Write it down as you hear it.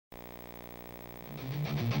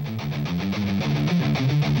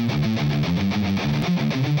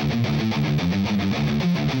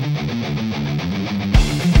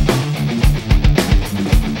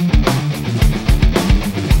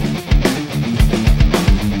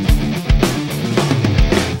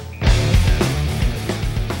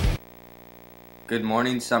Good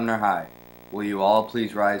morning, Sumner High. Will you all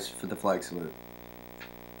please rise for the flag salute?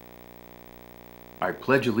 I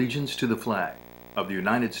pledge allegiance to the flag of the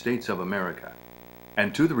United States of America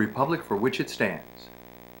and to the republic for which it stands,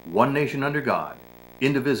 one nation under God,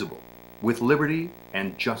 indivisible, with liberty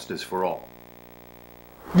and justice for all.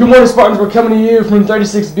 Good morning, Spartans. We're coming to you from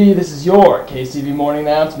 36B. This is your KSTV morning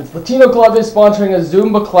announcements. Latino Club is sponsoring a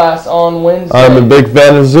Zumba class on Wednesday. I'm a big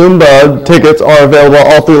fan of Zumba. Tickets are available.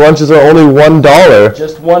 All 3 lunches are only $1.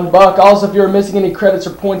 Just $1. Also, if you're missing any credits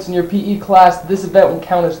or points in your PE class, this event will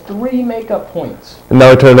count as 3 makeup points. And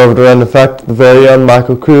now we turn it over to Random Fact, the very young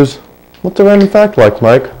Michael Cruz. What's a random fact like,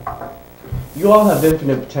 Mike? You all have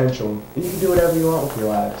infinite potential, and you can do whatever you want with your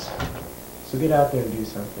lives. So get out there and do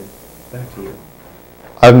something. Back to you.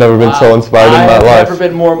 I've never been so inspired in my life. I've never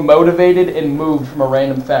been more motivated and moved from a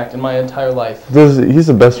random fact in my entire life. He's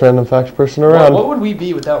the best random facts person around. What would we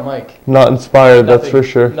be without Mike? Not inspired, Nothing, that's for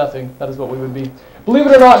sure. Nothing. That is what we would be. Believe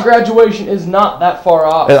it or not, graduation is not that far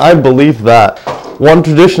off. And I believe that. One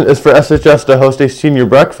tradition is for SHS to host a senior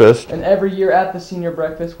breakfast. And every year at the senior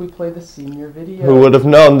breakfast, we play the senior video. Who would have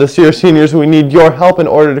known? This year, seniors, we need your help in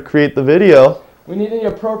order to create the video. We need any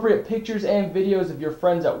appropriate pictures and videos of your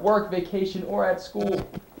friends at work, vacation, or at school.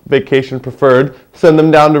 Vacation preferred. Send them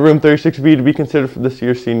down to room 36B to be considered for this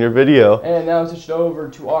year's senior video. And now switch it over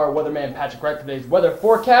to our weatherman, Patrick, right for today's weather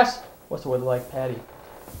forecast. What's the weather like, Patty?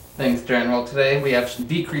 Thanks, General. Today we have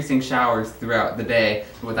decreasing showers throughout the day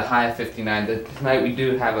with a high of 59. Tonight we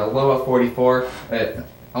do have a low of 44, but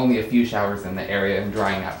only a few showers in the area and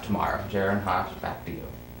drying out tomorrow. Jaron Hosh, back to you.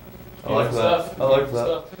 I like that. I like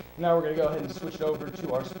that. Now we're going to go ahead and switch it over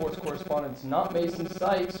to our sports correspondent, not Mason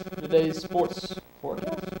Sykes, for today's sports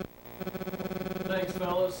forecast. Thanks,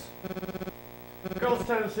 fellas. Girls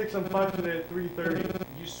 10 to 6 on 5 today at 3:30.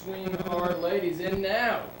 You swing our ladies in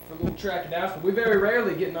now for a little track announcement. We very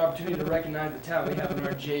rarely get an opportunity to recognize the talent we have in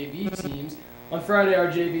our JV teams. On Friday, our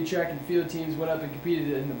JV track and field teams went up and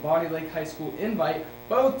competed in the Bonnie Lake High School Invite.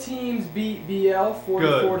 Both teams beat VL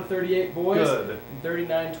 44-38 boys and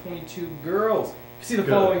 39-22 girls. If you see the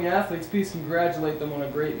following athletes, please congratulate them on a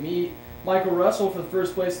great meet. Michael Russell for the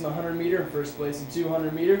first place in the 100 meter and first place in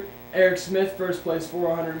 200 meter. Eric Smith, first place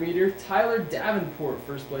 400 meter. Tyler Davenport,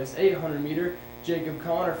 first place 800 meter. Jacob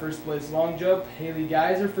Connor, first place long jump. Haley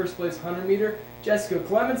Geiser, first place 100 meter. Jessica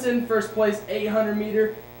Clemenson, first place 800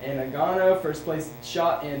 meter. Anna Gano, first place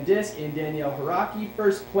shot and disc. And Danielle Haraki,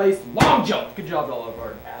 first place long jump. Good job to all of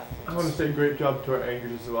our athletes. I want to say great job to our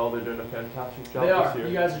anchors as well. They're doing a fantastic job this year.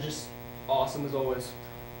 You guys are just awesome as always.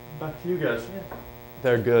 Back to you guys. Yeah.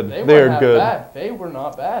 They're good. They are good. Bad. They were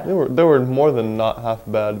not bad. They were more than not half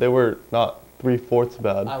bad. They were not 3/4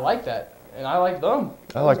 bad. I like that. And I like them.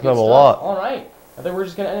 I like them a lot. All right. I think we're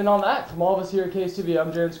just going to end on that. From all of us here at KSTV,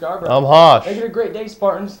 I'm Jaron Scarborough. I'm Hosh. Make it a great day,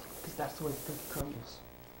 Spartans, because that's the way the cookie crumbles.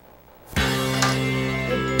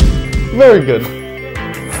 Very good.